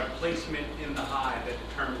by placement in the hive that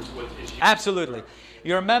determines what is used? Absolutely.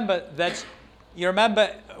 You remember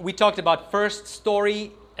we talked about first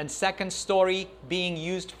story and second story being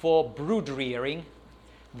used for brood rearing.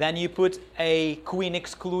 Then you put a queen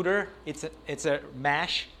excluder. It's a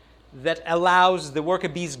mesh that allows the worker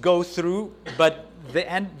bees go through, but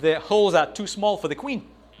the holes are too small for the queen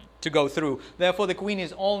to go through. Therefore, the queen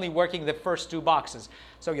is only working the first two boxes.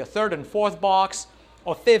 So your third and fourth box,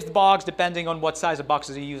 or fifth box, depending on what size of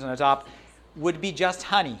boxes you use on the top, would be just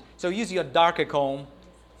honey. So use your darker comb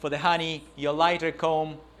for the honey, your lighter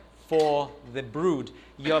comb for the brood.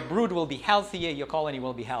 Your brood will be healthier, your colony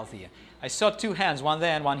will be healthier. I saw two hands, one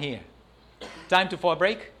there and one here. Time for a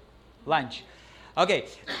break? Lunch. Okay,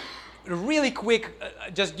 really quick,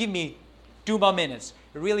 just give me 2 more minutes.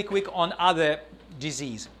 Really quick on other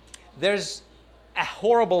disease. There's a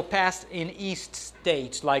horrible pest in East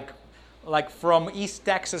states, like from East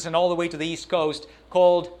Texas and all the way to the East Coast,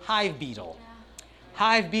 called hive beetle. Yeah.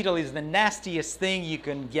 Hive beetle is the nastiest thing you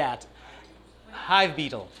can get. Hive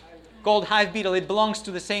beetle. Called hive beetle. It belongs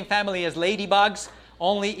to the same family as ladybugs,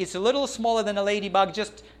 only it's a little smaller than a ladybug,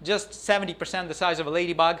 just 70% the size of a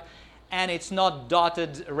ladybug, and it's not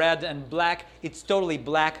dotted red and black. It's totally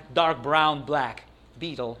black, dark brown black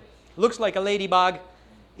beetle. Looks like a ladybug.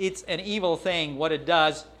 It's an evil thing. What it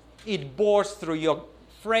does, it bores through your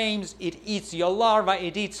frames, it eats your larva,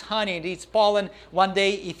 it eats honey, it eats pollen. One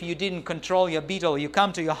day, if you didn't control your beetle, you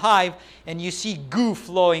come to your hive and you see goo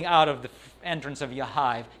flowing out of the entrance of your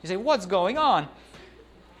hive. You say, what's going on?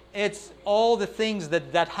 It's all the things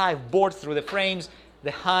that hive bored through the frames,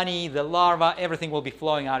 the honey, the larva, everything will be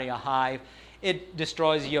flowing out of your hive. It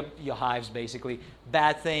destroys your hives, basically.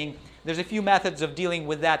 Bad thing. There's a few methods of dealing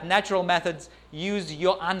with that. Natural methods: use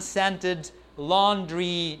your unscented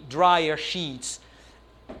laundry dryer sheets.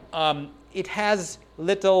 It has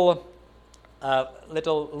little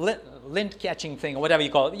lint catching thing, or whatever you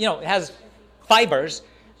call it. It has fibers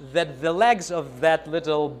that the legs of that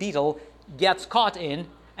little beetle gets caught in,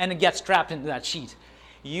 and it gets trapped into that sheet.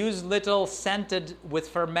 Use little scented with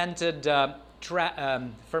fermented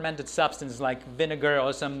substance like vinegar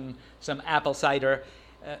or some apple cider.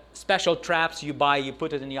 Special traps you buy, you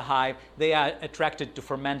put it in your hive. They are attracted to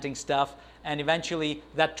fermenting stuff, and eventually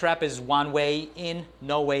that trap is one way in,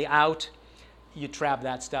 no way out. You trap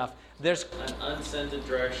that stuff. There's an unscented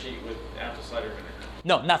dryer sheet with apple cider vinegar.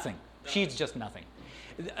 No, nothing. Sheet's just nothing.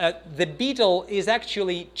 The beetle is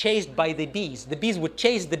actually chased by the bees. The bees would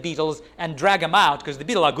chase the beetles and drag them out because the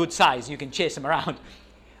beetles are good size. You can chase them around.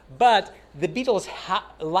 But the beetles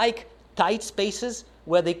like tight spaces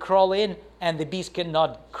where they crawl in, and the bees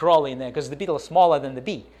cannot crawl in there because the beetle is smaller than the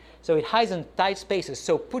bee. So it hides in tight spaces.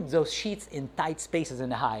 So put those sheets in tight spaces in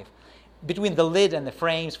the hive, between the lid and the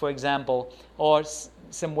frames, for example, or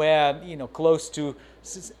somewhere close to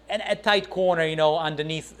a tight corner,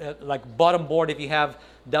 underneath, like bottom board if you have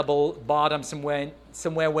double bottom, somewhere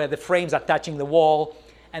where the frames are touching the wall,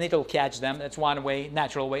 and it'll catch them. That's one way,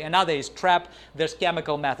 natural way. Another is trap. There's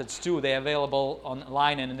chemical methods too. They're available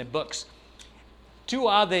online and in the books. 2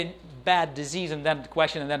 other bad disease, and then the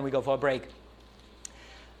question, and then we go for a break.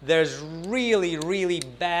 There's really, really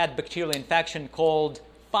bad bacterial infection called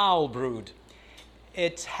foul brood.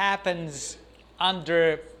 It happens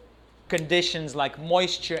under conditions like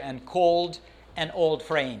moisture and cold and old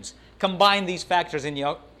frames. Combine these factors in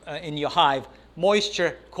your hive: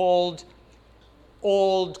 moisture, cold,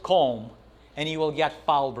 old comb, and you will get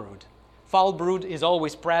foul brood. Foul brood is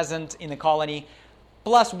always present in the colony.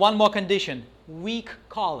 Plus one more condition: weak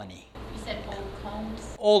colony. You said old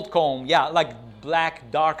combs? Old comb, yeah, like black,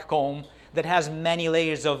 dark comb that has many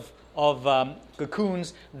layers of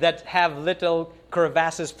cocoons that have little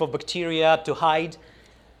crevasses for bacteria to hide.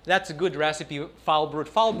 That's a good recipe, foul brood.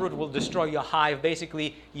 Foul brood will destroy your hive.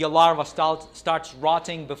 Basically, your larva starts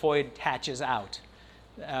rotting before it hatches out.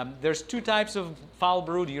 There's 2 types of foul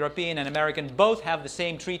brood, European and American. Both have the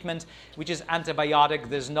same treatment, which is antibiotic.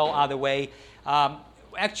 There's no other way.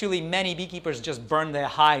 Actually, many beekeepers just burn their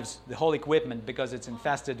hives, the whole equipment, because it's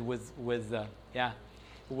infested with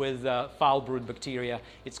foul brood bacteria.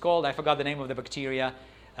 It's called, I forgot the name of the bacteria.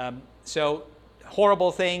 So,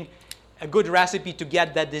 horrible thing. A good recipe to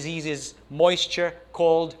get that disease is moisture,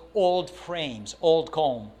 cold, old frames, old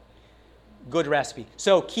comb. Good recipe.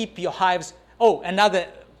 So keep your hives. Oh, another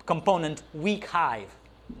component, weak hive.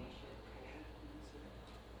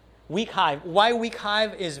 Weak hive. Why weak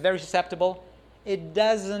hive is very susceptible? it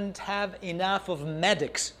doesn't have enough of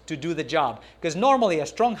medics to do the job. Because normally a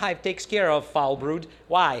strong hive takes care of foul brood.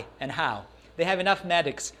 Why and how? They have enough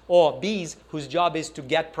medics or bees whose job is to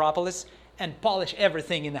get propolis and polish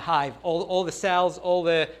everything in the hive, all the cells, all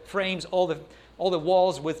the frames, all the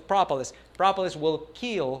walls with propolis. Propolis will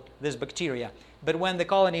kill this bacteria. But when the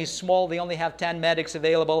colony is small, they only have 10 medics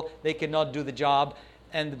available, they cannot do the job,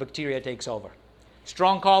 and the bacteria takes over.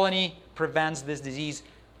 Strong colony prevents this disease.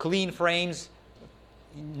 Clean frames,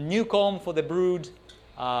 new comb for the brood,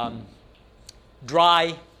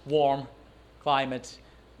 dry, warm climate,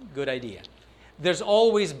 good idea. There's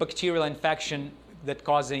always bacterial infection that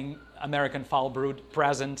causing American foul brood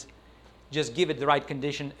present. Just give it the right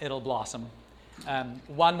condition, it'll blossom.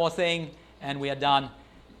 One more thing, and we are done.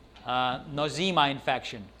 Nosema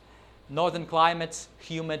infection. Northern climates,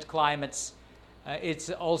 humid climates. It's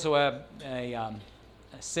also a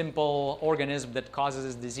simple organism that causes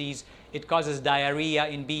this disease. It causes diarrhea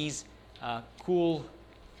in bees. Cool,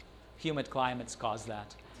 humid climates cause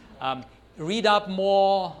that. Read up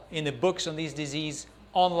more in the books on this disease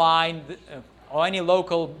online, or any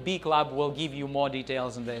local bee club will give you more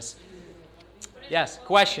details on this. Yes,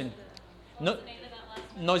 question. Nosema.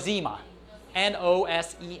 Nosema.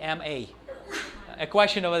 A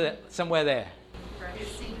question over there, somewhere there.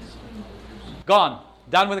 Gone.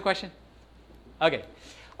 Done with the question? Okay.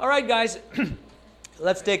 All right, guys.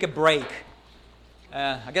 Let's take a break.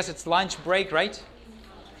 I guess it's lunch break, right?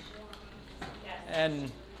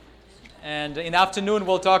 And in the afternoon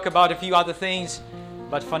we'll talk about a few other things.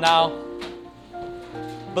 But for now,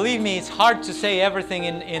 believe me, it's hard to say everything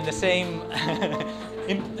in the same...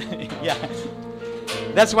 yeah.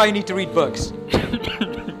 That's why you need to read books.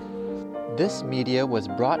 This media was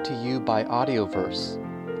brought to you by Audioverse,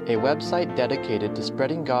 a website dedicated to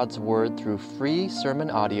spreading God's Word through free sermon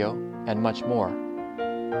audio and much more.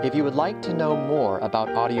 If you would like to know more about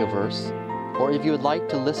Audioverse, or if you would like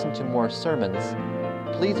to listen to more sermons,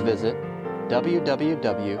 please visit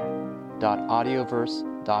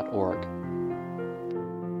www.audioverse.org.